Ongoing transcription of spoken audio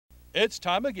It's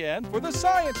time again for the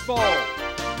Science Bowl.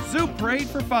 Zoo Parade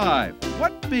for 5.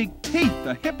 What big teeth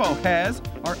the hippo has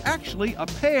are actually a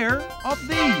pair of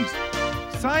these.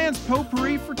 Science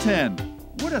Potpourri for 10.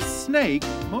 Would a snake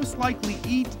most likely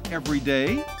eat every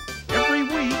day? Every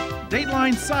week,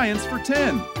 Dateline Science for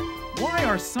 10. Why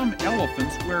are some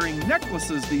elephants wearing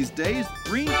necklaces these days?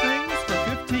 Green things for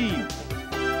 15.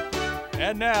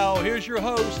 And now, here's your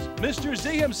host, Mr.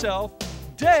 Z himself,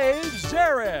 Dave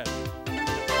Zarin.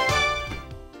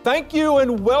 Thank you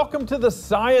and welcome to the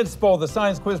Science Bowl, the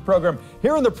science quiz program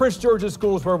here in the Prince George's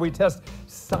Schools where we test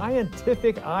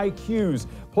scientific IQs.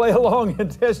 Play along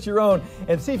and test your own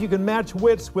and see if you can match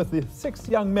wits with the 6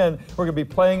 young men who are going to be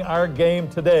playing our game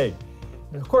today.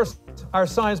 And of course, our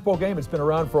Science Bowl game has been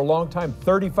around for a long time,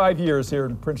 35 years here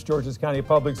in Prince George's County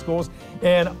Public Schools.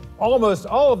 And almost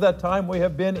all of that time we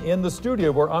have been in the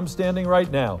studio where I'm standing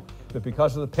right now. But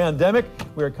because of the pandemic,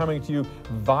 we are coming to you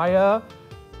via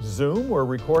Zoom. We're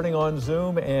recording on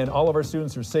Zoom, and all of our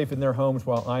students are safe in their homes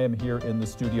while I am here in the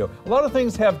studio. A lot of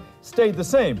things have stayed the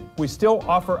same. We still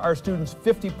offer our students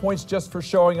 50 points just for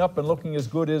showing up and looking as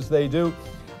good as they do.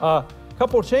 A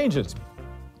couple changes.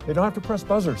 They don't have to press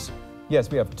buzzers. Yes,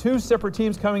 we have 2 separate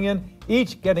teams coming in,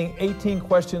 each getting 18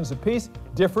 questions apiece,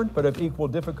 different but of equal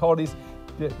difficulty.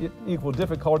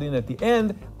 And at the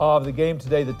end of the game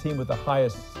today, the team with the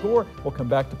highest score will come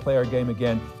back to play our game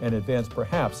again and advance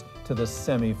perhaps to the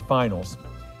semifinals.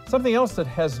 Something else that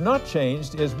has not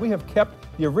changed is we have kept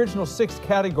the original 6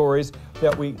 categories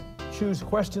that we choose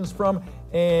questions from.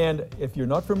 And if you're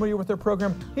not familiar with their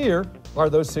program, here are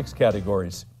those 6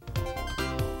 categories.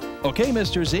 Okay,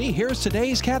 Mr. Z, here's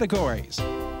today's categories.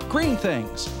 Green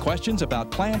things, questions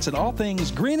about plants and all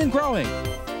things green and growing.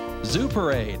 Zoo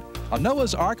Parade, a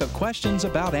Noah's Ark of questions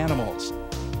about animals.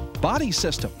 Body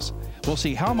systems, we'll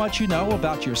see how much you know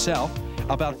about yourself,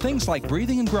 about things like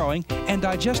breathing and growing and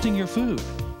digesting your food.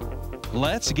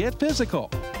 Let's get physical.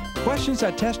 Questions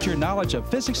that test your knowledge of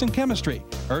physics and chemistry,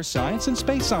 earth science and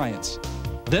space science.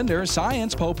 Then there's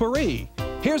Science Potpourri.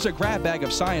 Here's a grab bag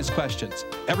of science questions,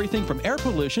 everything from air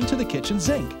pollution to the kitchen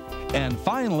sink. And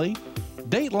finally,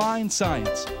 Dateline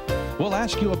Science. We'll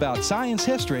ask you about science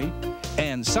history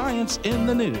and science in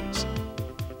the news.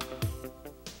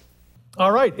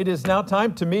 All right, it is now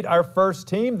time to meet our first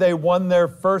team. They won their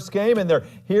first game, and they're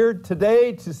here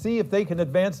today to see if they can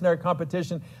advance in our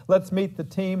competition. Let's meet the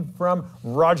team from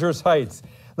Rogers Heights.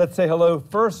 Let's say hello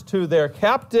first to their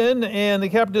captain, and the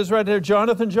captain is right there,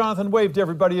 Jonathan. Jonathan, wave to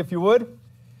everybody if you would.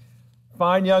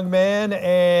 Fine young man,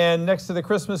 and next to the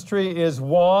Christmas tree is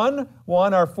Juan,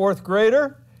 our 4th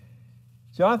grader.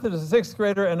 Jonathan is a 6th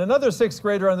grader, and another 6th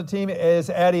grader on the team is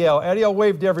Adiel. Adiel,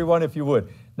 wave to everyone if you would.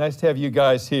 Nice to have you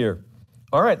guys here.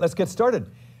 All right, let's get started.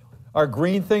 Our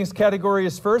green things category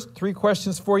is first. 3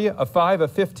 questions for you, a 5, a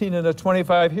 15, and a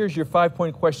 25. Here's your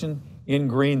 5-point question in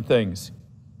green things.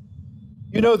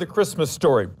 You know the Christmas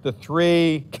story, the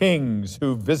 3 kings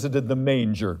who visited the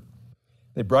manger.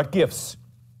 They brought gifts.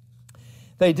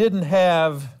 They didn't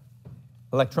have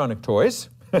electronic toys.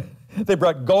 They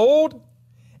brought gold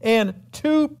and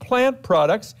 2 plant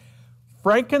products,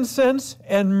 frankincense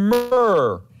and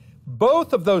myrrh.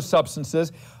 Both of those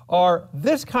substances are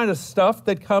this kind of stuff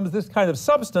that comes, this kind of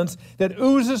substance that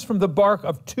oozes from the bark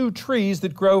of 2 trees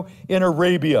that grow in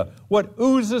Arabia. What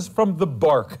oozes from the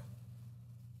bark?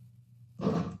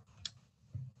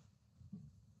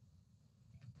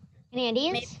 Any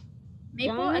ideas?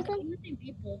 Maple? I think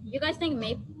maple. You guys think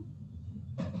maple?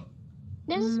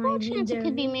 There's a small chance it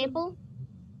could be maple.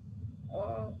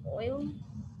 Oil?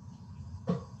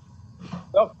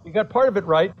 Well, you got part of it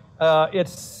right.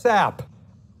 It's sap.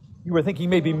 You were thinking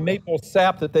maybe maple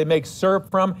sap that they make syrup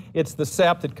from. It's the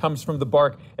sap that comes from the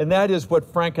bark, and that is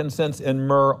what frankincense and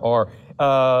myrrh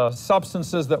are,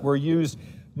 substances that were used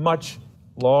much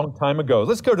long time ago.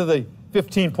 Let's go to the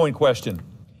 15-point question.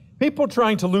 People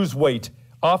trying to lose weight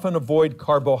often avoid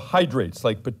carbohydrates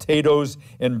like potatoes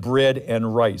and bread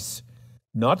and rice.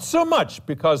 Not so much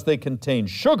because they contain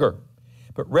sugar,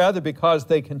 but rather because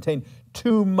they contain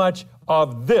too much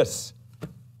of this.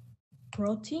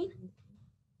 Protein?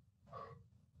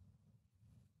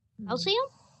 Calcium?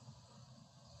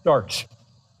 Starch.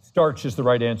 Starch is the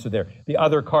right answer there. The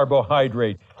other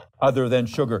carbohydrate other than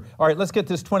sugar. All right, let's get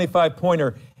this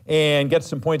 25-pointer and get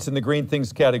some points in the green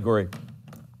things category.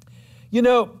 You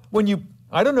know,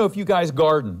 I don't know if you guys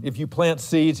garden, if you plant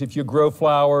seeds, if you grow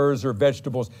flowers or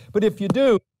vegetables, but if you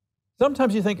do,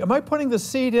 sometimes you think, am I putting the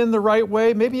seed in the right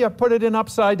way? Maybe I put it in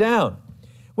upside down.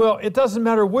 Well, it doesn't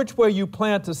matter which way you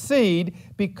plant a seed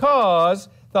because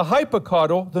the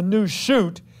hypocotyl, the new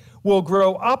shoot, will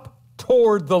grow up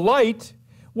toward the light,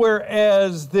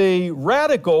 whereas the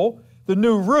radical, the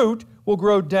new root will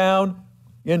grow down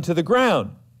into the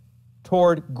ground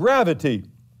toward gravity.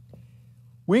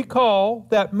 We call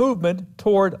that movement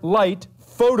toward light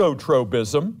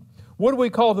phototropism. What do we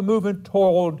call the movement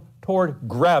toward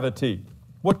gravity?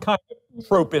 What kind of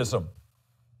tropism?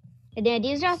 Any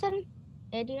ideas, Jonathan?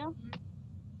 Idea?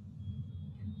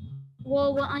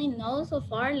 Well, what I know so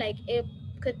far, like it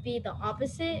could be the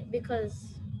opposite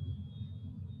because,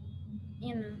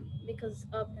 because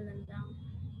up and then down.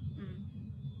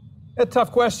 A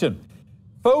tough question.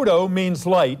 Photo means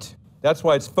light. That's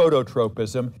why it's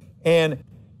phototropism. And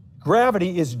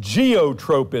gravity is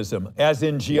geotropism, as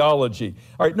in geology.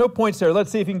 All right, no points there.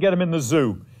 Let's see if you can get them in the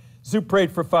zoo. Zoo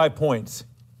prayed for 5 points.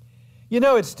 You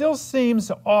know, it still seems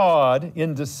odd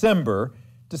in December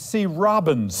to see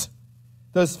robins,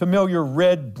 those familiar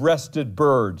red-breasted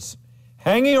birds,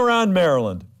 hanging around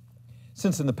Maryland.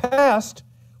 Since in the past,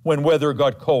 when weather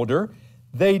got colder,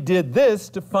 they did this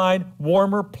to find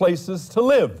warmer places to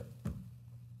live.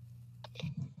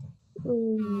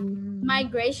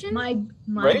 Migration?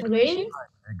 Migration?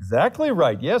 Exactly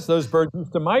right. Yes, those birds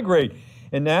used to migrate.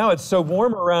 And now it's so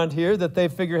warm around here that they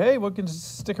figure, hey, we can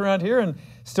stick around here and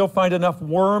still find enough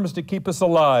worms to keep us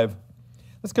alive.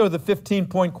 Let's go to the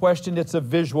 15-point question. It's a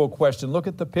visual question. Look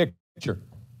at the picture.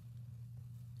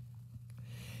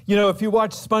 You know, if you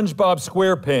watch SpongeBob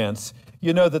SquarePants,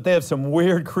 you know that they have some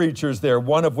weird creatures there,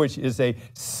 one of which is a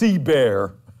sea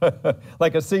bear.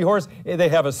 Like a seahorse, they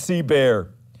have a sea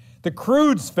bear. The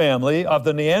Croods family of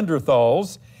the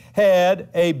Neanderthals had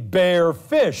a bear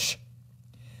fish.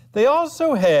 They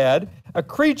also had a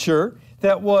creature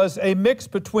that was a mix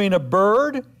between a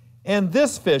bird and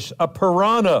this fish, a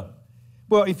piranha.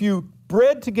 Well, if you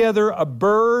bred together a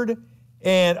bird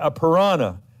and a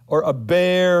piranha, or a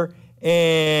bear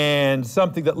and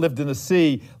something that lived in the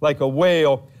sea, like a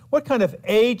whale, what kind of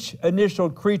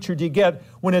H-initialed creature do you get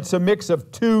when it's a mix of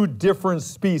two different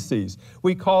species?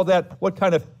 We call that what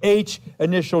kind of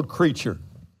H-initialed creature?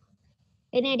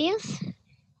 Any ideas?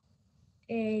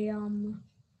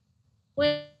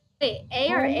 Wait, A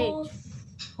or H?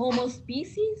 Homo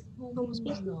species? Homo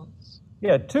species.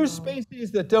 Yeah, two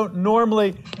species that don't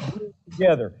normally breed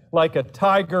together, like a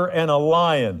tiger and a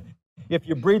lion. If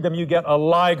you breed them, you get a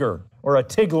liger or a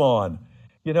tiglon.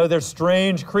 You know, they're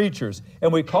strange creatures.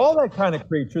 And we call that kind of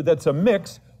creature that's a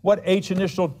mix, what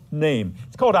H-initial name?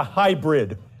 It's called a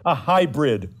hybrid. A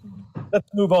hybrid. Let's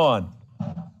move on.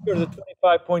 Go to the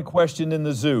 25-point question in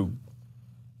the zoo.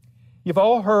 You've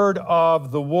all heard of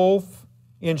the wolf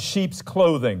in sheep's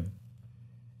clothing.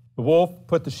 The wolf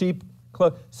put the sheep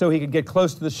so he could get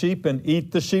close to the sheep and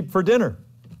eat the sheep for dinner.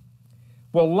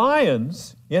 Well,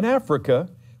 lions in Africa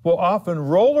will often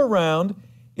roll around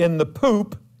in the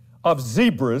poop of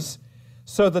zebras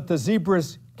so that the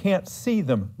zebras can't see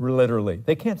them, literally.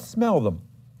 They can't smell them.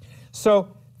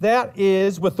 So that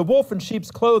is, with the wolf in sheep's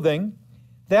clothing,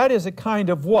 that is a kind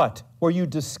of what? Where you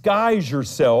disguise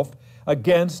yourself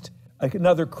against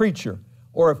another creature.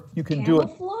 Or if you can do it.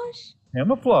 Camouflage?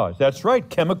 Camouflage, that's right,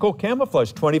 chemical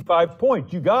camouflage, 25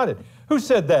 points, you got it. Who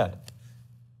said that?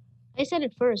 I said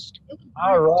it first.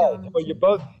 All right, well, you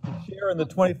both share in the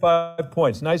 25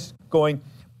 points. Nice going,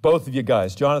 both of you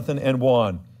guys, Jonathan and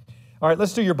Juan. All right,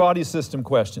 let's do your body system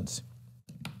questions.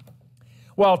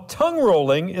 While tongue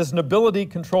rolling is an ability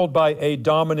controlled by a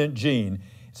dominant gene,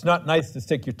 it's not nice to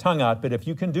stick your tongue out, but if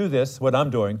you can do this, what I'm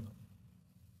doing,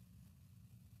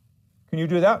 can you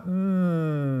do that?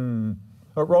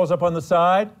 It rolls up on the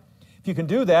side. If you can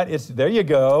do that, there you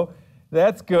go.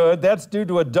 That's good. That's due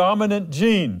to a dominant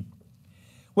gene.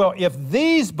 Well, if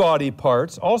these body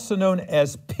parts, also known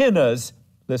as pinnas,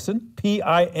 listen,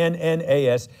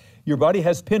 P-I-N-N-A-S, your body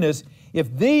has pinnas,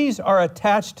 if these are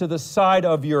attached to the side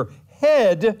of your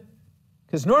head,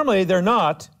 because normally they're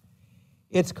not,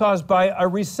 it's caused by a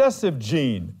recessive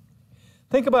gene.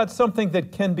 Think about something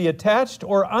that can be attached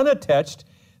or unattached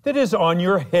that is on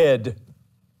your head.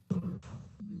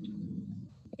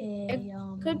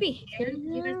 Could be hair.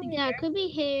 You guys think Yeah, hair? it could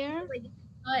be hair. Like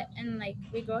cut and like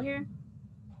we grow hair.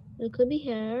 It could be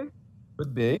hair.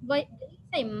 Could be. But did you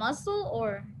say muscle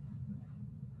or?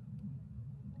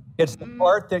 It's the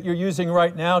part that you're using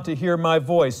right now to hear my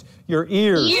voice, your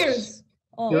ears. Ears.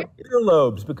 Oh. Your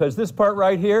earlobes, because this part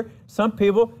right here, some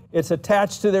people, it's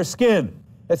attached to their skin.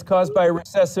 That's caused by a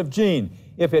recessive gene.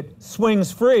 If it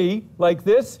swings free like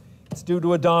this, it's due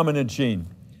to a dominant gene.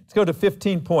 Let's go to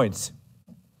 15 points.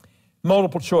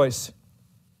 Multiple choice.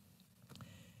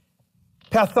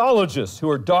 Pathologists,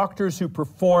 who are doctors who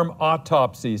perform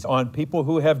autopsies on people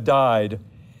who have died,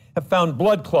 have found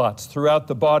blood clots throughout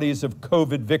the bodies of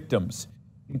COVID victims,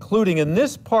 including in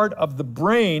this part of the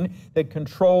brain that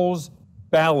controls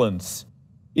balance.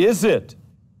 Is it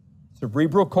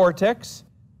cerebral cortex,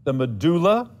 the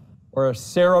medulla, or a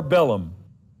cerebellum?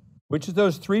 Which of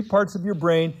those three parts of your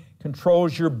brain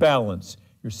controls your balance?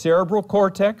 Your cerebral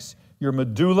cortex, your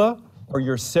medulla, or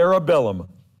your cerebellum?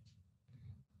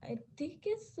 I think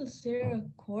it's the cerebral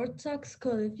cortex,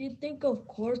 because if you think of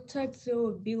cortex, it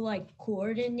would be like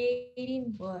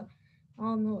coordinating, but I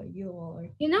don't know what you all are.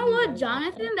 You know you what, guys are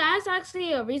Jonathan? saying. That's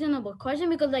actually a reasonable question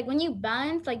because, like, when you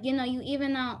balance, like, you know, you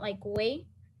even out like weight.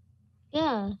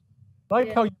 Yeah. I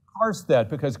like how you parse that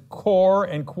because core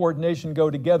and coordination go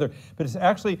together, but it's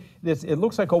actually, it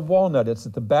looks like a walnut. It's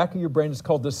at the back of your brain. It's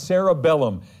called the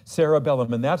cerebellum,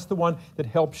 and that's the one that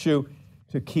helps you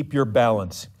to keep your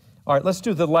balance. All right, let's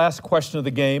do the last question of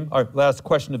the game, or last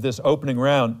question of this opening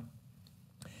round.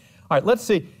 All right, let's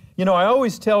see. You know, I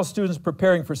always tell students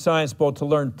preparing for Science Bowl to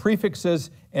learn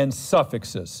prefixes and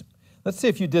suffixes. Let's see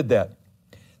if you did that.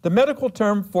 The medical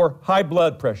term for high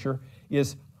blood pressure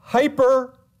is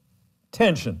hypertension.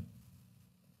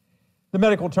 The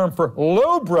medical term for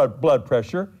low blood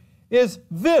pressure is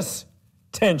this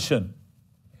tension.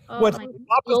 What's Like the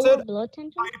Lower opposite? blood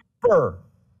tension? Hyper.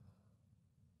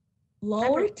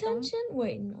 Lower Hypertension? tension?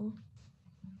 Wait, no.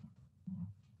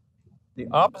 The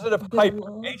opposite of The hyper.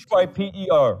 low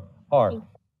Hyper.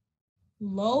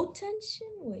 Low tension?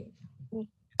 Wait. It's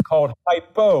called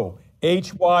hypo.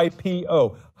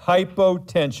 Hypo.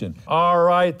 Hypotension. All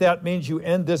right, that means you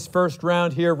end this first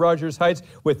round here, Rogers Heights,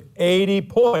 with 80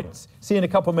 points. See you in a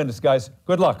couple minutes, guys.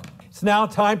 Good luck. It's now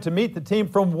time to meet the team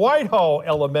from Whitehall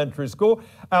Elementary School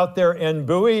out there in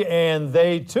Bowie, and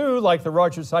they too, like the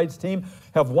Rogers Heights team,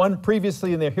 have won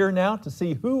previously, and they're here now to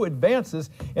see who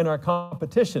advances in our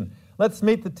competition. Let's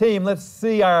meet the team. Let's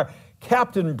see our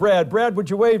captain, Brad. Brad, would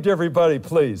you wave to everybody,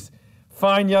 please?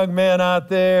 Fine young man out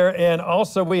there. And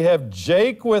also we have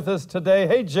Jake with us today.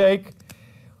 Hey, Jake.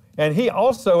 And he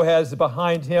also has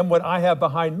behind him what I have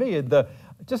behind me,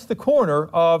 just the corner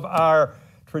of our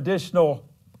traditional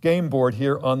game board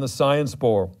here on the Science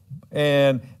Bowl.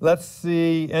 And let's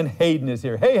see, and Hayden is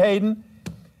here. Hey, Hayden.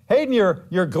 Hayden,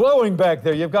 you're glowing back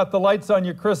there. You've got the lights on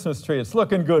your Christmas tree. It's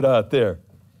looking good out there.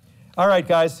 All right,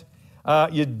 guys.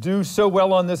 You do so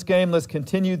well on this game. Let's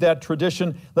continue that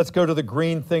tradition. Let's go to the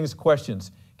green things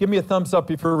questions. Give me a thumbs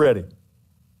up if you're ready.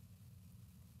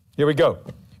 Here we go.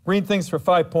 Green things for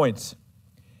 5 points.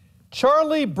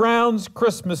 Charlie Brown's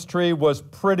Christmas tree was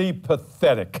pretty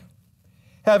pathetic,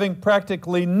 having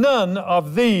practically none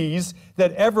of these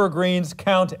that evergreens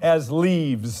count as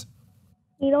leaves.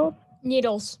 Needles?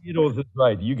 Needles. Needles is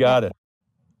right. You got it.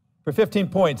 For 15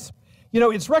 points. You know,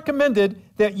 it's recommended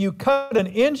that you cut an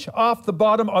inch off the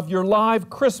bottom of your live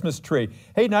Christmas tree.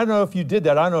 Hayden, I don't know if you did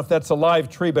that. I don't know if that's a live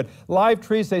tree, but live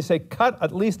trees, they say cut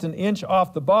at least an inch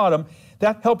off the bottom.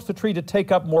 That helps the tree to take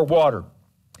up more water.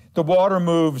 The water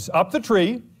moves up the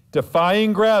tree,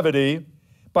 defying gravity,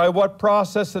 by what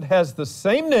process that has the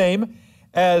same name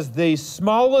as the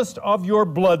smallest of your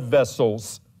blood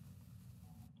vessels?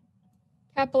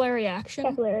 Capillary action.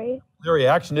 Capillary. Capillary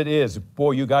action it is.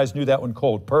 Boy, you guys knew that one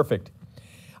cold. Perfect.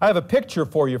 I have a picture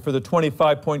for you for the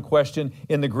 25-point question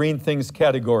in the green things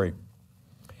category.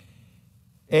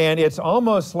 And it's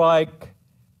almost like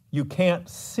you can't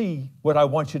see what I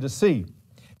want you to see.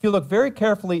 If you look very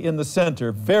carefully in the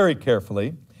center, very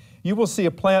carefully, you will see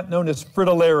a plant known as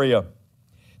fritillaria.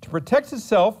 To protect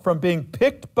itself from being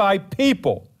picked by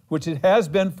people, which it has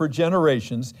been for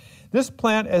generations, this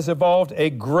plant has evolved a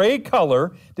gray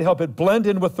color to help it blend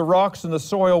in with the rocks and the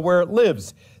soil where it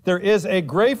lives. There is a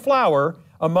gray flower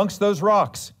amongst those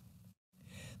rocks.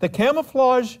 The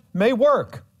camouflage may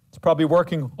work. It's probably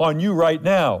working on you right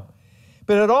now.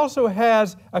 But it also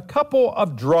has a couple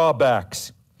of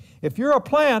drawbacks. If you're a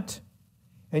plant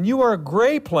and you are a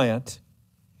gray plant,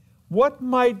 what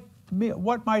might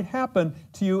happen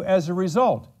to you as a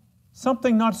result?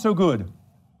 Something not so good.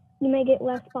 You may get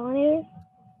less pollinators.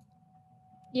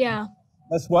 Yeah.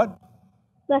 That's what?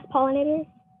 Less pollinators.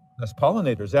 Less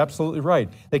pollinators, absolutely right.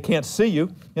 They can't see you.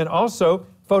 And also,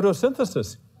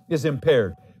 photosynthesis is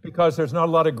impaired because there's not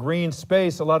a lot of green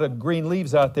space, a lot of green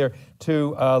leaves out there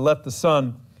to let the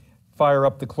sun fire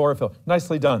up the chlorophyll.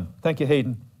 Nicely done. Thank you,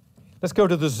 Hayden. Let's go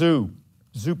to the zoo.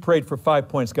 Zoo parade for 5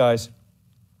 points, guys.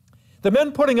 The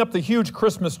men putting up the huge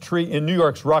Christmas tree in New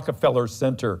York's Rockefeller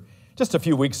Center just a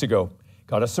few weeks ago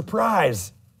got a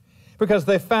surprise because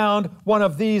they found one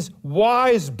of these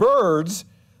wise birds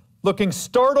looking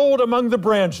startled among the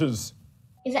branches.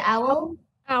 Is it owl?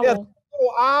 Owl. Yeah, a little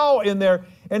owl in there,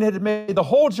 and it had made the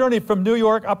whole journey from New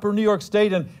York, upper New York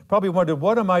State, and probably wondered,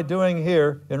 what am I doing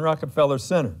here in Rockefeller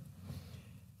Center?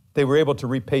 They were able to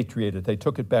repatriate it. They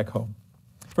took it back home.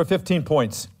 For 15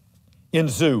 points, in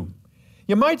zoo.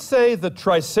 You might say the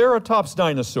Triceratops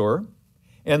dinosaur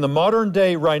and the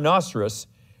modern-day rhinoceros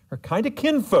are kind of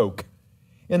kinfolk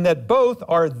in that both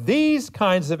are these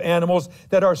kinds of animals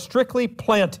that are strictly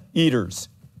plant eaters.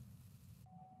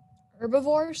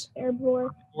 Herbivores?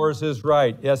 Herbivore. Yours is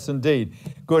right. Yes, indeed.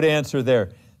 Good answer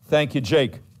there. Thank you,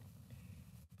 Jake.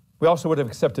 We also would have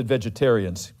accepted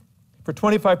vegetarians. For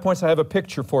 25 points, I have a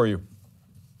picture for you.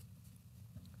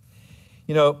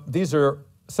 You know, these are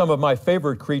some of my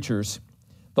favorite creatures,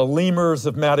 the lemurs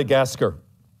of Madagascar.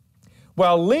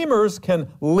 While lemurs can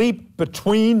leap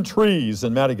between trees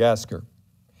in Madagascar,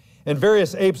 and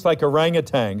various apes like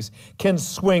orangutans can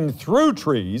swing through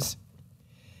trees,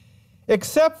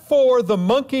 except for the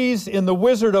monkeys in The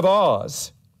Wizard of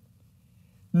Oz,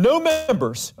 no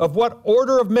members of what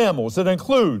order of mammals, that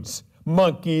includes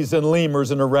monkeys and lemurs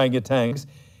and orangutans,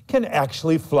 can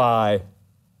actually fly.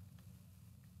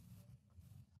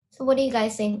 So what do you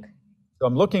guys think? So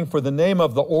I'm looking for the name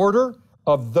of the order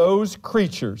of those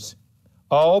creatures.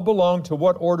 All belong to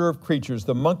what order of creatures?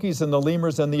 The monkeys and the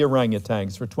lemurs and the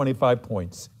orangutans for 25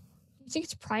 points. You think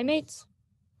it's primates?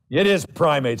 It is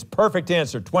primates. Perfect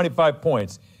answer, 25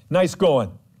 points. Nice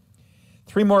going.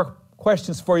 3 more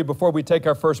questions for you before we take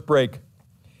our first break.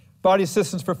 Body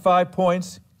systems for 5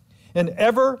 points. An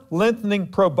ever-lengthening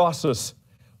proboscis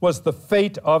was the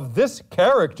fate of this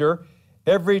character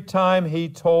every time he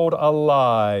told a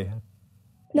lie.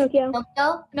 Pinocchio.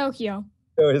 Pinocchio? Pinocchio.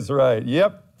 Oh, is right.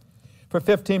 Yep. For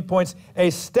 15 points, a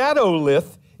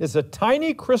statolith is a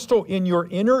tiny crystal in your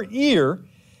inner ear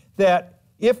that,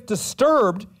 if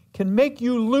disturbed, can make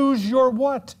you lose your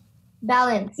what?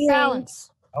 Balance.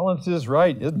 Balance. Balance is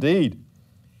right, indeed.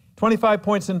 25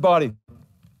 points in body.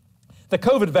 The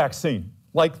COVID vaccine,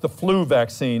 like the flu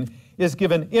vaccine, is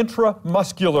given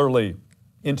intramuscularly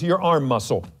into your arm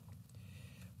muscle.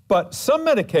 But some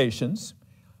medications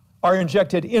are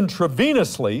injected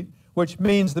intravenously, which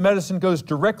means the medicine goes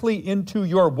directly into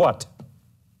your what?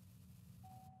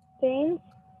 Veins.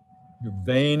 Your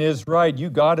vein is right.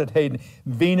 You got it, Hayden.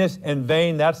 Venous and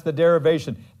vein, that's the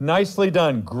derivation. Nicely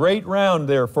done. Great round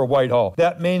there for Whitehall.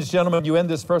 That means, gentlemen, you end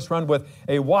this first round with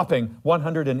a whopping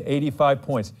 185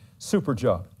 points. Super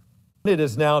job. It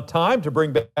is now time to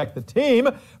bring back the team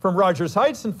from Rogers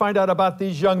Heights and find out about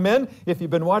these young men. If you've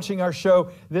been watching our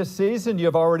show this season,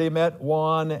 you've already met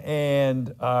Juan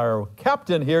and our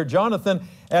captain here, Jonathan.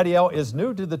 Adiel is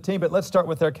new to the team, but let's start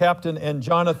with our captain and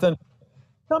Jonathan.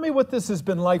 Tell me what this has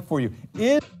been like for you.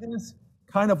 Is this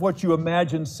kind of what you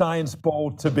imagined Science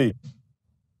Bowl to be?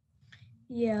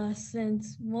 Yeah,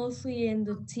 since mostly in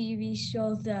the TV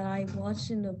shows that I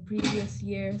watched in the previous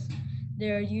years,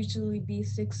 there usually be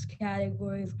 6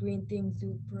 categories: green things,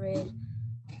 zoo parade,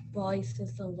 body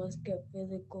system, let's get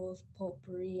physicals,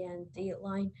 potpourri, and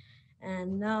dateline.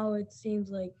 And now it seems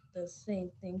like the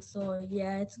same thing. So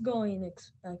yeah, it's going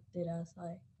expected as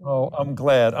I. Oh, I'm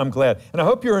glad. And I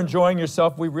hope you're enjoying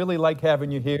yourself. We really like having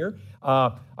you here.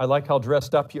 I like how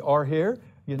dressed up you are here.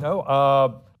 You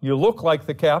know, you look like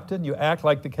the captain, you act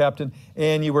like the captain,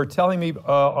 and you were telling me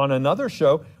on another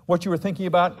show what you were thinking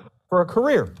about for a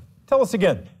career. Tell us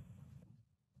again.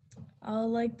 I would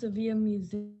like to be a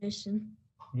musician.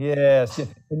 Yes.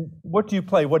 And what do you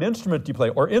play? What instrument do you play?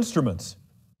 Or instruments?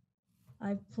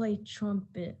 I play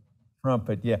trumpet.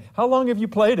 Trumpet, yeah. How long have you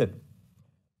played it?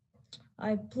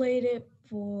 I played it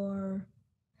for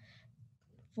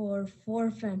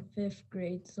 4th and 5th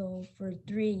grade, so for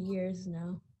 3 years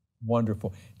now.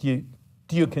 Wonderful. Do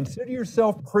you consider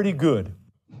yourself pretty good?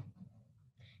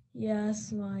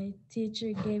 Yes, my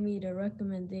teacher gave me the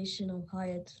recommendation of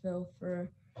Hyattsville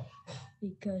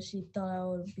because she thought I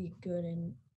would be good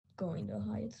in going to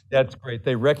Hyattsville. That's great.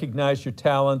 They recognize your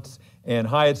talents, and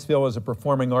Hyattsville is a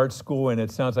performing arts school, and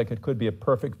it sounds like it could be a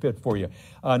perfect fit for you.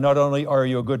 Not only are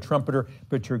you a good trumpeter,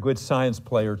 but you're a good science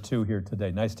player too here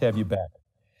today. Nice to have you back.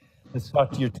 Let's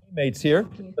talk to your teammates here.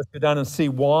 Let's go down and see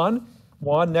Juan.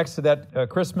 Juan next to that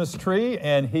Christmas tree,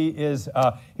 and he's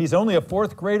only a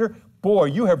 4th grader. Boy,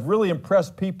 you have really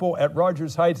impressed people at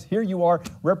Rogers Heights. Here you are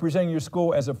representing your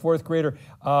school as a 4th grader.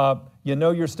 You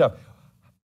know your stuff.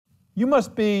 You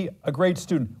must be a great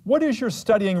student. What is your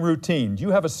studying routine? Do you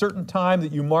have a certain time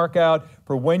that you mark out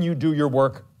for when you do your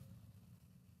work?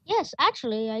 Yes,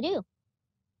 actually, I do.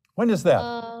 When is that?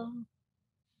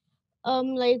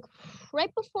 Like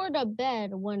right before the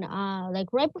bed,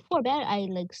 right before bed, I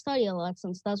study a lot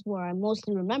since that's where I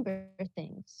mostly remember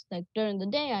things. Like during the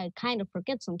day, I kind of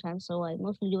forget sometimes, so I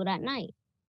mostly do it at night.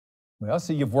 Well,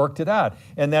 see, you've worked it out.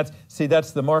 And that's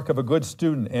the mark of a good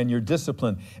student, and your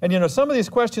discipline. And you know, some of these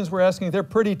questions we're asking, they're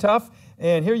pretty tough.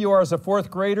 And here you are as a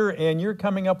 4th grader, and you're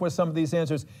coming up with some of these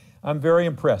answers. I'm very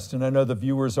impressed, and I know the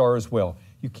viewers are as well.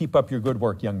 You keep up your good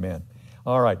work, young man.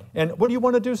 All right. And what do you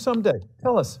want to do someday?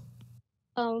 Tell us.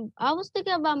 I was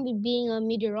thinking about me being a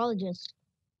meteorologist.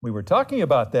 We were talking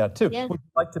about that too. Yeah. Would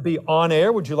you like to be on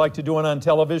air? Would you like to do it on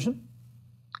television?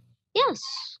 Yes.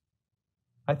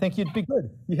 I think you'd be good.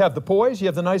 You have the poise, you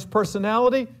have the nice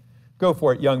personality. Go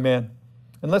for it, young man.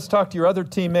 And let's talk to your other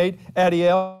teammate,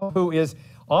 Adiel, who is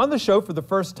on the show for the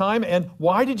first time. And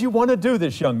why did you want to do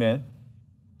this, young man?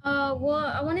 Well,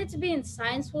 I wanted to be in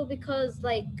science school because,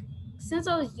 like, since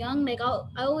I was young, like, I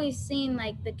always seen,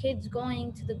 like, the kids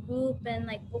going to the group, and,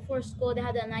 like, before school, they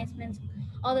had the announcements.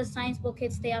 All the science school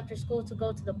kids stay after school to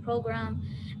go to the program,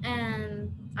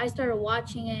 and I started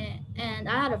watching it. And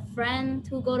I had a friend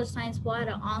who go to science school. I had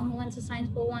an aunt who went to science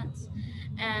school once,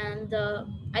 and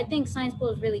I think science school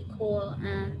is really cool.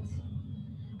 And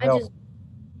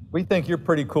We think you're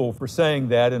pretty cool for saying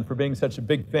that and for being such a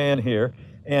big fan here.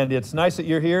 And it's nice that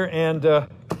you're here. And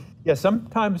yeah,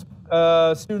 sometimes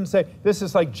students say this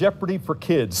is like Jeopardy for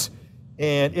kids.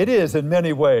 And it is in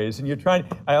many ways. And you're trying,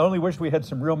 I only wish we had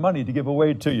some real money to give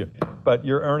away to you. But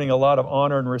you're earning a lot of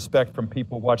honor and respect from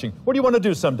people watching. What do you want to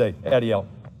do someday, Adiel?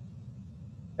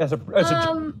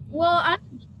 Well,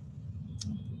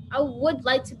 I would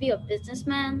like to be a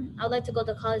businessman. I would like to go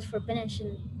to college for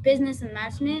business and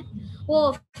management.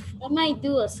 Well, I might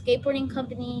do a skateboarding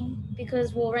company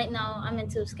because, well, right now I'm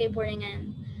into skateboarding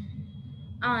and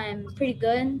I'm pretty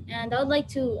good. And I would like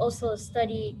to also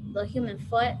study the human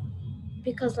foot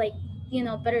because, like, you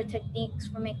know, better techniques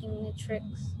for making new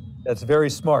tricks. That's very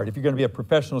smart. If you're going to be a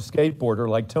professional skateboarder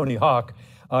like Tony Hawk,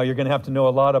 you're going to have to know a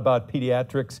lot about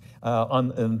pediatrics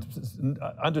and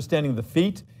understanding the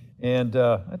feet. And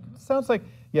it sounds like,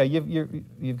 yeah,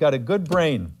 you've got a good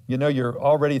brain. You know, you're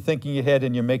already thinking ahead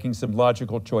and you're making some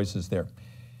logical choices there.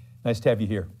 Nice to have you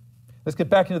here. Let's get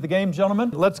back into the game,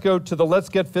 gentlemen. Let's go to the Let's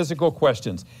Get Physical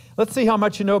questions. Let's see how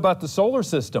much you know about the solar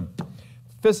system.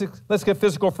 Let's get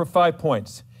physical for 5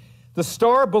 points. The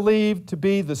star believed to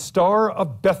be the Star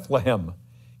of Bethlehem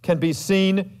can be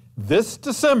seen this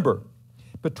December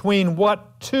between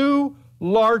what two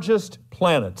largest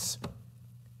planets?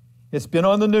 It's been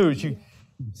on the news. You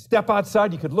step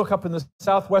outside, you could look up in the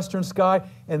southwestern sky,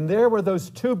 and there were those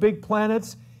two big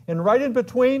planets, and right in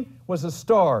between was a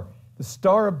star, the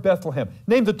Star of Bethlehem.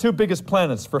 Name the two biggest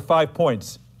planets for 5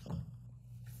 points.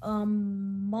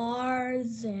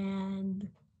 Mars and...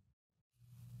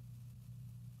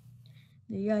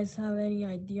 Do you guys have any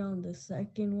idea on the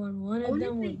second one? One of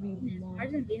them would be Mars.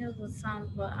 Mars and Venus would sound,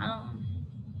 but I don't.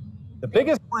 The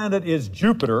biggest planet is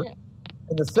Jupiter,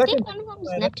 and the second one of them is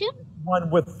planet Neptune? is one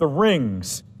with the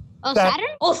rings. Oh, Saturn?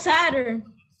 Oh, Saturn.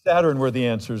 Saturn were the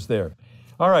answers there.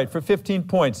 All right, for 15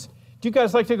 points. Do you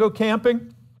guys like to go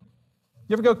camping?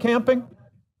 You ever go camping?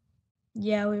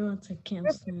 Yeah, we went to camp.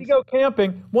 If you go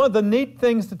camping, one of the neat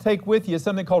things to take with you is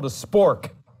something called a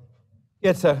spork.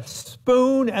 It's a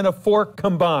spoon and a fork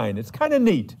combined. It's kind of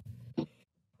neat.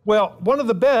 Well, one of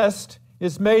the best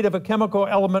is made of a chemical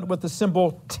element with the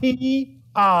symbol Ti.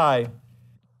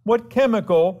 What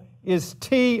chemical is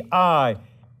Ti? A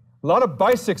lot of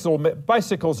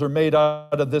bicycles are made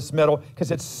out of this metal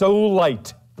because it's so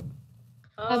light.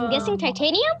 I'm guessing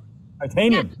titanium?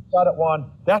 Titanium. You got it, Juan.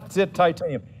 That's it,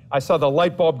 titanium. I saw the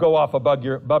light bulb go off above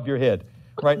your head,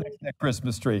 right next to that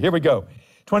Christmas tree. Here we go.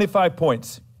 25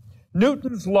 points.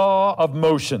 Newton's law of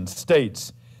motion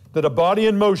states that a body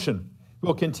in motion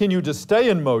will continue to stay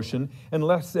in motion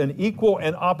unless an equal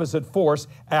and opposite force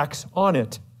acts on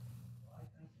it.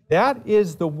 That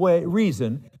is the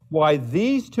reason why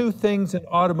these two things in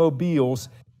automobiles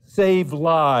save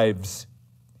lives.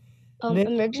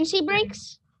 Emergency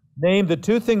brakes? Name the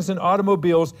two things in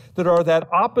automobiles that are that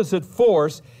opposite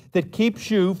force that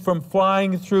keeps you from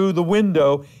flying through the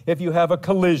window if you have a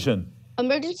collision.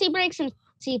 Emergency brakes and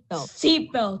seatbelt.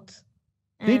 Seatbelt.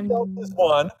 Seatbelt is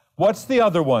one. What's the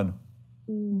other one?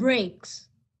 Brakes.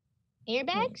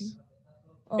 Airbags?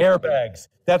 Airbags.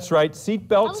 That's right.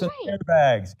 Seatbelts and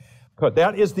airbags. Good.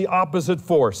 That is the opposite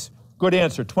force. Good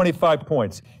answer. 25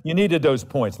 points. You needed those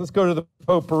points. Let's go to the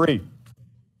potpourri.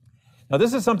 Now,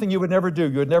 this is something you would never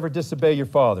do. You would never disobey your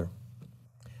father.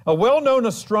 A well-known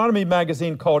astronomy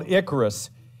magazine called Icarus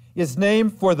is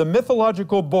named for the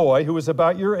mythological boy who was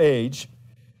about your age,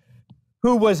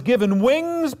 who was given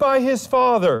wings by his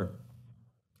father.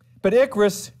 But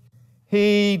Icarus,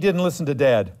 he didn't listen to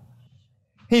Dad.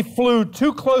 He flew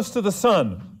too close to the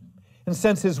sun. And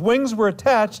since his wings were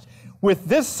attached with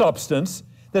this substance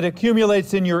that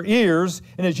accumulates in your ears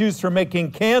and is used for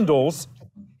making candles,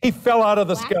 he fell out of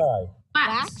the sky.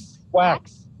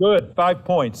 Wax. Good. 5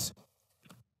 points.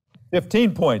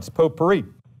 15 points. Potpourri.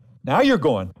 Now you're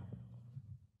going.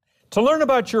 To learn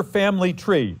about your family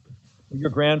tree, your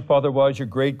grandfather was, your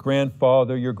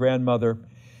great-grandfather, your grandmother.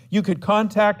 You could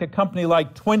contact a company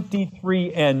like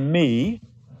 23andMe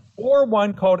or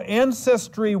one called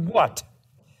Ancestry What?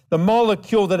 The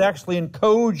molecule that actually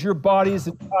encodes your body's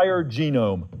entire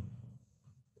genome.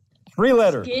 3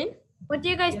 letters. Skin? What do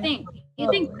you guys think? You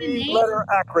think DNA? 3-letter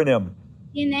acronym.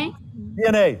 DNA?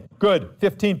 DNA. Good.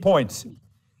 15 points.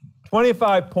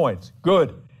 25 points.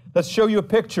 Good. Let's show you a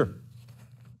picture.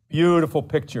 Beautiful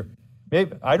picture.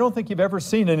 Maybe, I don't think you've ever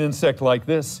seen an insect like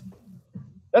this.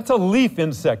 That's a leaf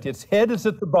insect. Its head is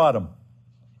at the bottom.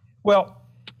 Well,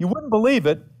 you wouldn't believe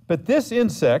it, but this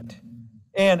insect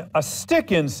and a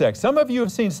stick insect, some of you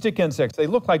have seen stick insects. They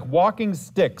look like walking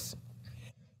sticks.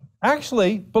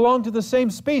 Actually belong to the same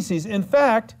species. In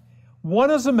fact,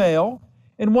 one is a male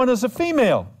and one is a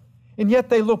female, and yet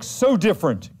they look so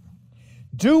different.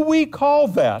 Do we call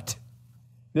that,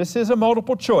 this is a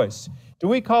multiple choice, do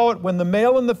we call it when the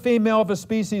male and the female of a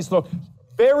species look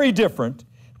very different,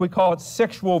 we call it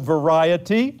sexual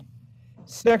variety,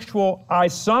 sexual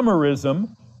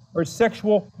isomerism, or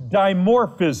sexual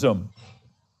dimorphism?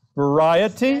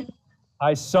 Variety,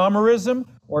 isomerism,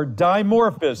 or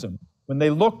dimorphism, when they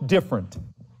look different.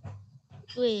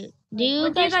 Wait, do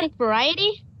you guys think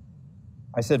variety?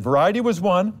 I said variety was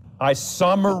one,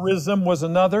 isomerism was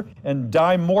another, and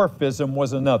dimorphism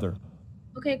was another.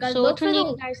 Okay, guys, So look which for one do the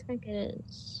you guys think it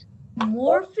is?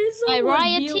 Morphism would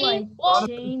Variety? be like Well,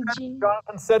 changing.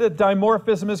 Jonathan said it,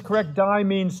 dimorphism is correct. Di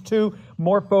means two,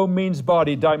 morpho means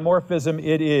body. Dimorphism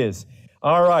it is.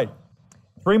 All right,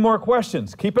 3 more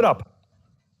questions. Keep it up.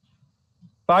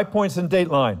 5 points in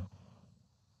Dateline.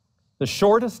 The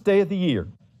shortest day of the year,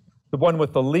 the one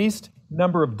with the least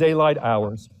number of daylight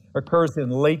hours, occurs in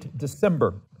late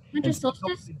December. winter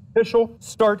solstice. The official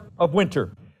start of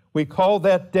winter. We call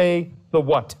that day the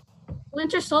what?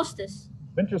 Winter solstice.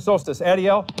 Winter solstice.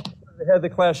 Adiel, the head of the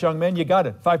class, young man, you got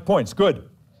it. 5 points. Good.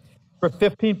 For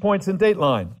 15 points in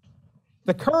Dateline.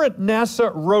 The current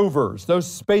NASA rovers, those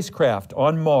spacecraft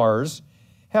on Mars,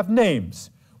 have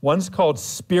names. One's called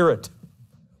Spirit.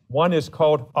 One is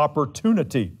called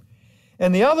Opportunity.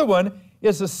 And the other one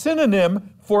is a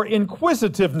synonym for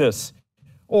inquisitiveness,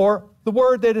 or the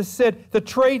word that is said, the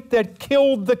trait that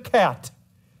killed the cat.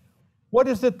 What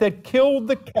is it that killed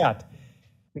the cat?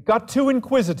 It got too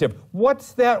inquisitive.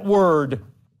 What's that word?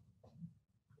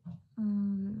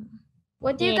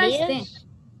 What do you guys think? Idiots?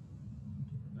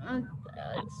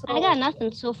 So I got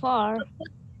nothing so far.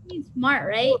 he's smart,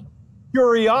 right?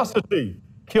 Curiosity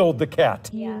killed the cat.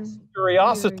 Yes.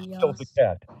 Curiosity killed the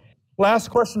cat. Last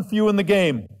question for you in the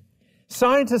game.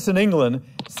 Scientists in England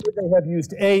say they have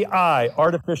used AI,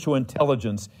 artificial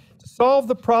intelligence, to solve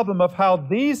the problem of how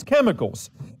these chemicals,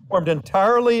 formed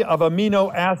entirely of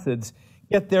amino acids,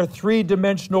 get their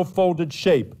 3-dimensional folded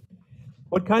shape.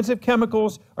 What kinds of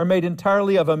chemicals are made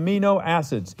entirely of amino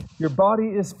acids? Your body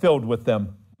is filled with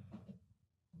them.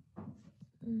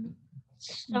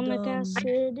 Stomach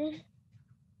acid.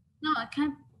 No, I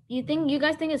can't. You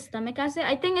guys think it's stomach acid?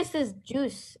 I think it's this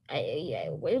juice.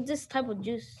 It's this type of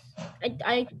juice.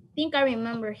 I think I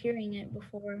remember hearing it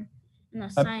before in a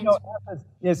science. Amino acids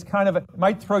is kind of, it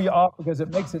might throw you off because it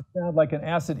makes it sound like an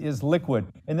acid is liquid.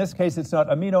 In this case, it's not.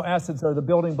 Amino acids are the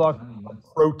building block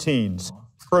of proteins.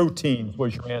 Proteins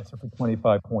was your answer for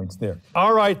 25 points there.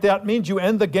 All right, that means you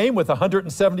end the game with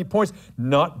 170 points.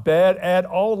 Not bad at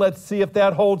all. Let's see if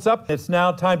that holds up. It's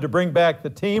now time to bring back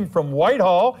the team from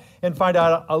Whitehall and find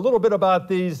out a little bit about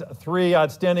these 3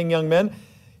 outstanding young men.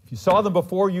 If you saw them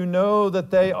before, you know that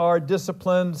they are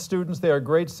disciplined students. They are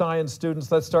great science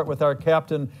students. Let's start with our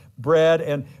captain, Brad.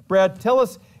 And Brad, tell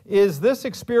us, is this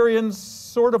experience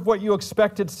sort of what you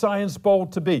expected Science Bowl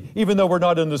to be, even though we're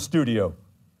not in the studio?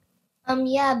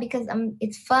 Yeah, because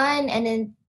it's fun, and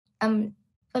then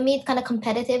for me it's kind of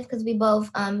competitive because we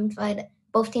both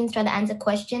both teams try to answer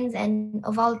questions, and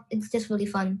overall it's just really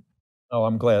fun. Oh,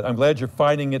 I'm glad. I'm glad you're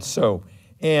finding it so.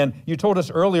 And you told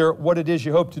us earlier what it is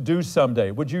you hope to do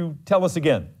someday. Would you tell us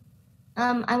again?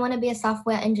 I want to be a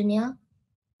software engineer.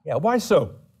 Yeah, why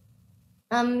so?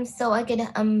 So I could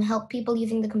help people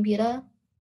using the computer.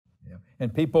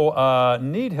 And people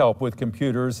need help with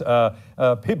computers,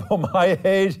 people my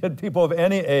age and people of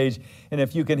any age. And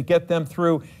if you can get them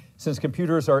through, since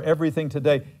computers are everything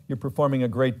today, you're performing a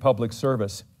great public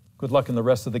service. Good luck in the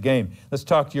rest of the game. Let's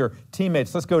talk to your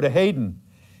teammates. Let's go to Hayden.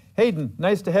 Hayden,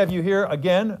 nice to have you here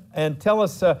again. And tell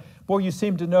us, boy, you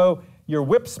seem to know, you're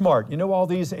whip smart. You know all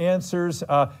these answers.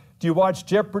 Do you watch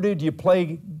Jeopardy? Do you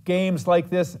play games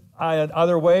like this in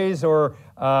other ways? Or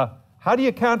how do you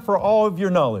account for all of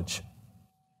your knowledge?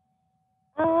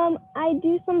 I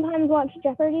do sometimes watch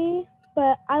Jeopardy,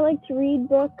 but I like to read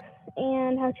books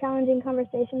and have challenging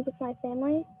conversations with my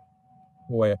family.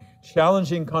 Boy,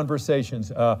 challenging conversations.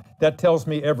 That tells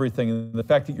me everything. And the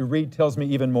fact that you read tells me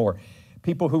even more.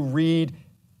 People who read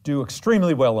do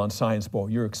extremely well on Science Bowl.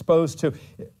 You're exposed to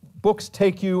books,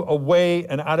 take you away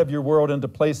and out of your world into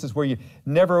places where you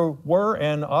never were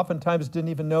and oftentimes didn't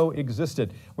even know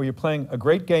existed. Well, you're playing a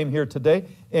great game here today,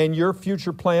 and your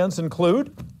future plans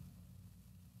include?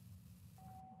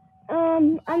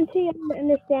 I'm too young to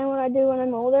understand what I do when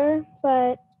I'm older,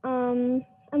 but I'm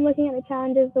looking at the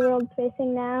challenges the world's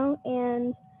facing now,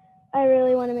 and I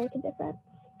really want to make a difference.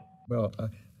 Well,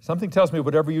 something tells me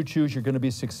whatever you choose, you're going to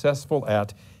be successful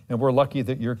at, and we're lucky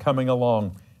that you're coming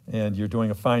along, and you're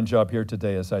doing a fine job here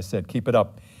today, as I said. Keep it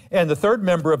up. And the third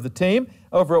member of the team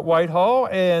over at Whitehall,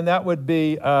 and that would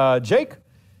be Jake.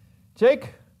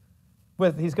 Jake,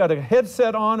 he's got a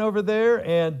headset on over there,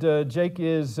 and Jake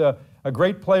is a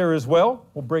great player as well.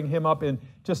 We'll bring him up in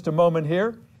just a moment here,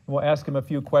 and we'll ask him a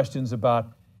few questions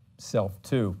about himself,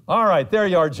 too. All right, there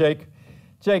you are, Jake.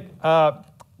 Jake,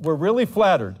 we're really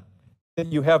flattered that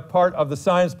you have part of the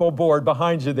Science Bowl board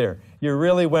behind you there. You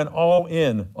really went all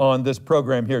in on this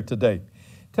program here today.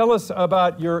 Tell us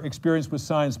about your experience with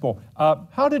Science Bowl.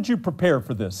 How did you prepare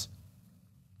for this?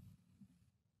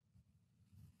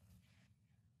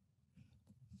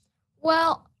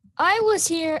 Well, I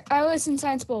was in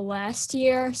Science Bowl last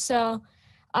year, so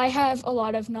I have a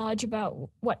lot of knowledge about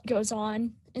what goes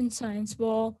on in Science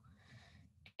Bowl.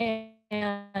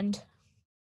 And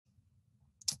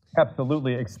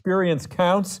absolutely, experience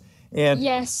counts. And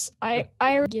yes, I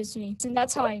gives me, and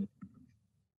that's how I.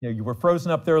 Yeah, you were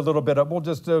frozen up there a little bit. We'll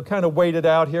just kind of wait it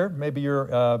out here. Maybe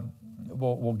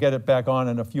we'll get it back on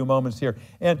in a few moments here.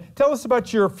 And tell us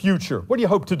about your future. What do you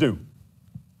hope to do?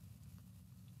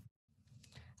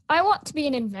 I want to be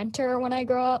an inventor when I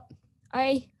grow up.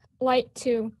 I like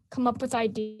to come up with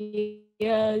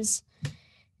ideas,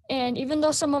 and even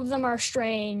though some of them are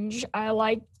strange, I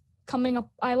like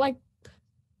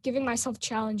giving myself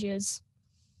challenges.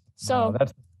 So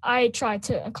I try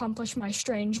to accomplish my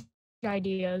strange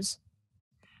ideas.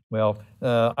 Well,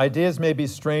 ideas may be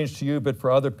strange to you, but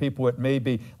for other people it may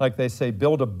be, like they say,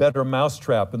 build a better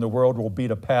mousetrap and the world will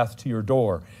beat a path to your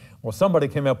door. Well, somebody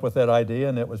came up with that idea,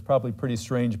 and it was probably pretty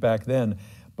strange back then.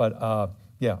 But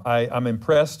yeah, I'm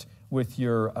impressed with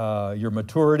your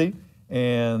maturity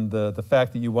and the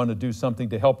fact that you want to do something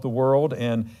to help the world.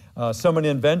 And so many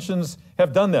inventions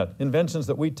have done that, inventions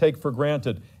that we take for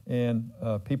granted, and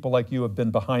people like you have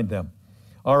been behind them.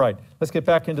 All right, let's get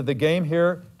back into the game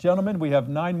here, gentlemen. We have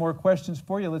 9 more questions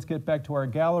for you. Let's get back to our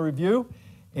gallery view,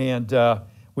 and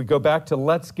we go back to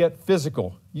Let's Get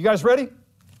Physical. You guys ready?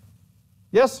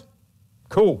 Yes?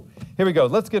 Cool. Here we go.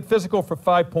 Let's get physical for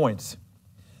 5 points.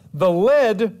 The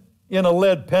lead in a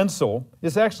lead pencil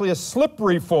is actually a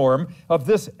slippery form of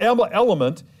this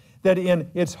element that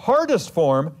in its hardest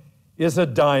form is a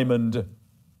diamond.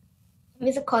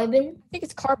 Is it carbon? I think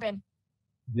it's carbon.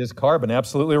 It is carbon,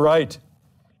 absolutely right.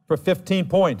 For 15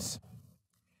 points.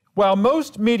 While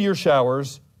most meteor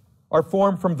showers are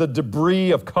formed from the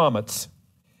debris of comets,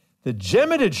 the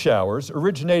Geminid showers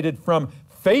originated from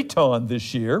Phaeton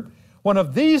this year, one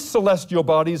of these celestial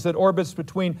bodies that orbits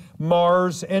between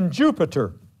Mars and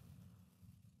Jupiter.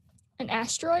 An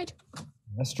asteroid?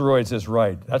 Asteroids is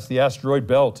right. That's the asteroid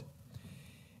belt.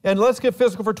 And let's get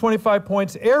physical for 25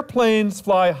 points. Airplanes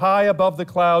fly high above the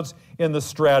clouds in the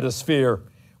stratosphere,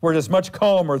 where it is much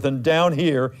calmer than down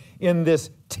here in this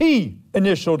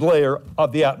T-initialed layer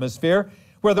of the atmosphere,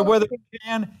 where the weather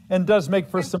can and does make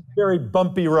for some very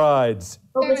bumpy rides.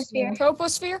 Troposphere.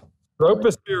 Troposphere?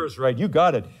 Troposphere is right. You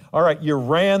got it. All right, you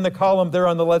ran the column there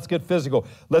on the Let's Get Physical.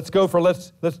 Let's go for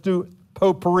let's do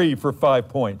potpourri for 5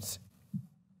 points.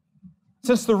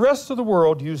 Since the rest of the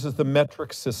world uses the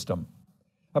metric system,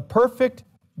 a perfect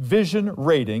vision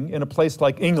rating in a place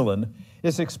like England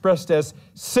is expressed as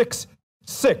 6'6",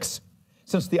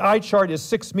 since the eye chart is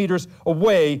 6 meters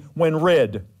away when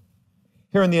read.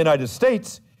 Here in the United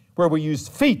States, where we use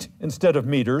feet instead of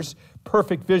meters,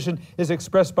 perfect vision is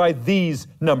expressed by these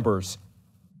numbers.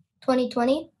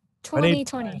 2020?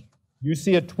 2020. You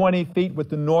see it 20 feet, what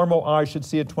the normal eye should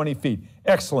see at 20 feet.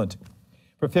 Excellent.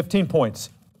 For 15 points.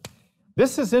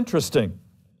 This is interesting.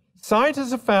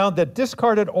 Scientists have found that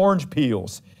discarded orange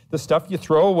peels, the stuff you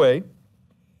throw away,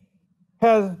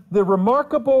 has the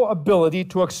remarkable ability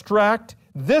to extract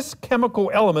this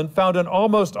chemical element found in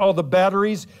almost all the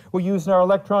batteries we use in our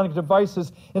electronic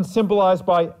devices and symbolized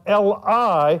by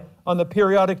Li on the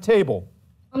periodic table.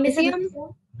 Lithium?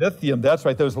 Lithium, that's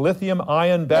right, those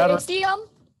lithium-ion batteries. Lithium?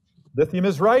 Lithium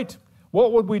is right.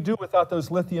 What would we do without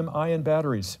those lithium-ion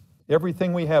batteries?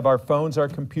 Everything we have, our phones, our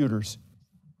computers.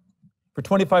 for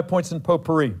 25 points in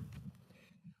potpourri.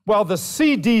 While the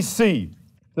CDC,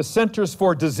 the Centers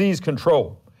for Disease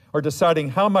Control, are deciding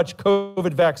how much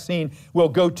COVID vaccine will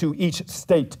go to each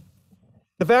state,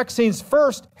 the vaccines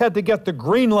first had to get the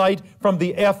green light from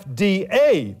the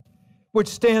FDA, which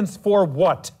stands for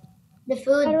what? The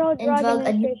Food Federal and Drug Drug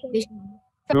Administration. Administration.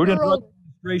 Food and Drug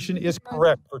Administration is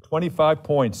correct for 25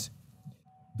 points.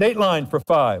 Dateline for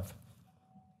 5.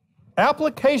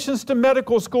 Applications to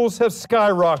medical schools have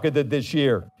skyrocketed this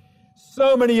year.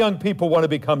 So many young people want to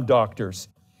become doctors.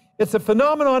 It's a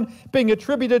phenomenon being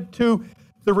attributed to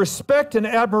the respect and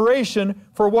admiration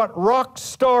for what rock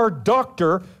star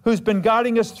doctor who's been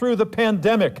guiding us through the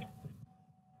pandemic.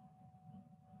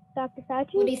 Dr.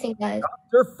 Fauci? What do you think, guys?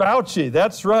 Dr. Fauci,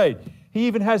 that's right. He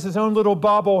even has his own little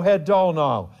bobblehead doll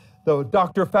now, the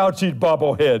Dr. Fauci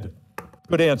bobblehead.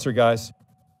 Good answer, guys.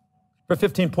 For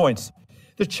 15 points.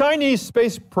 The Chinese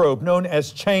space probe, known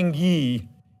as Chang'e,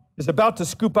 is about to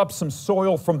scoop up some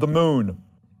soil from the moon.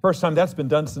 First time that's been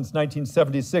done since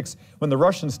 1976 when the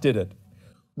Russians did it.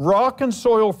 Rock and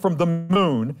soil from the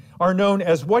moon are known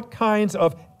as what kinds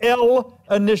of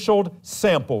L-initialed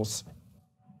samples?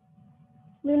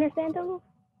 Lunar samples?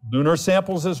 Lunar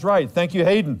samples is right. Thank you,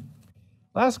 Hayden.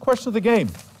 Last question of the game.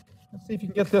 Let's see if you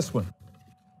can get this one.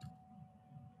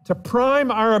 To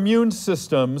prime our immune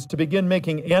systems to begin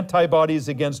making antibodies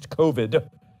against COVID,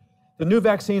 the new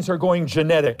vaccines are going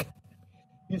genetic,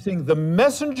 using the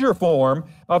messenger form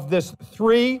of this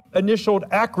 3-initialed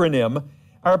acronym,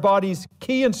 our body's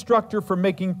key instructor for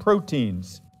making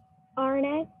proteins.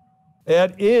 RNA?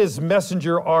 That is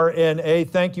messenger RNA.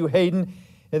 Thank you, Hayden.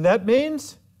 And that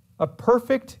means a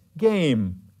perfect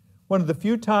game. One of the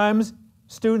few times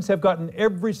students have gotten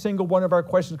every single one of our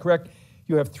questions correct.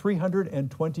 You have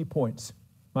 320 points.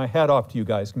 My hat off to you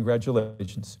guys.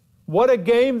 Congratulations. What a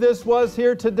game this was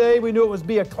here today. We knew it would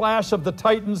be a clash of the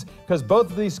Titans because both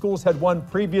of these schools had won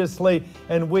previously,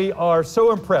 and we are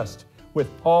so impressed with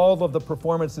all of the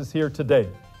performances here today.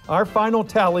 Our final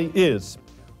tally is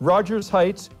Rogers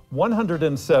Heights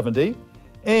 170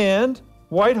 and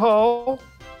Whitehall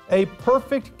a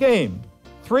perfect game.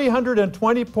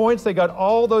 320 points. They got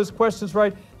all those questions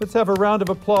right. Let's have a round of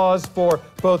applause for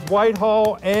both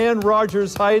Whitehall and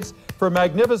Rogers Heights for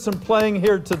magnificent playing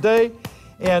here today.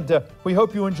 And we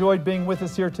hope you enjoyed being with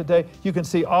us here today. You can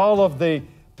see all of the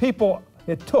people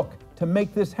it took to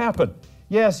make this happen.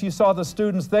 Yes, you saw the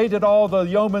students. They did all the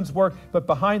yeoman's work, but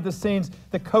behind the scenes,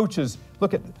 the coaches.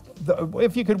 Look at,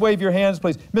 if you could wave your hands,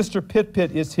 please. Mr.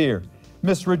 Pitt is here.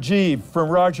 Miss Rajiv from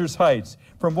Rogers Heights.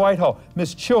 From Whitehall,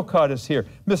 Miss Chilcott is here.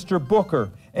 Mr. Booker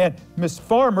and Miss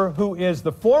Farmer, who is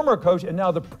the former coach and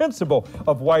now the principal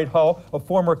of Whitehall, a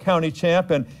former county champ,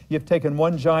 and you've taken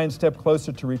one giant step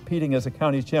closer to repeating as a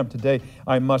county champ today,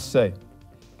 I must say.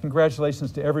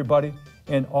 Congratulations to everybody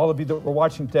and all of you that were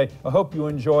watching today. I hope you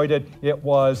enjoyed it. It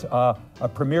was a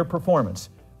premier performance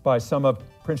by some of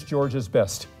Prince George's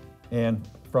best. And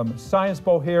from Science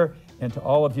Bowl here, and to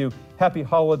all of you, happy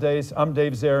holidays. I'm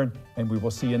Dave Zarin, and we will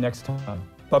see you next time.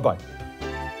 Bye-bye.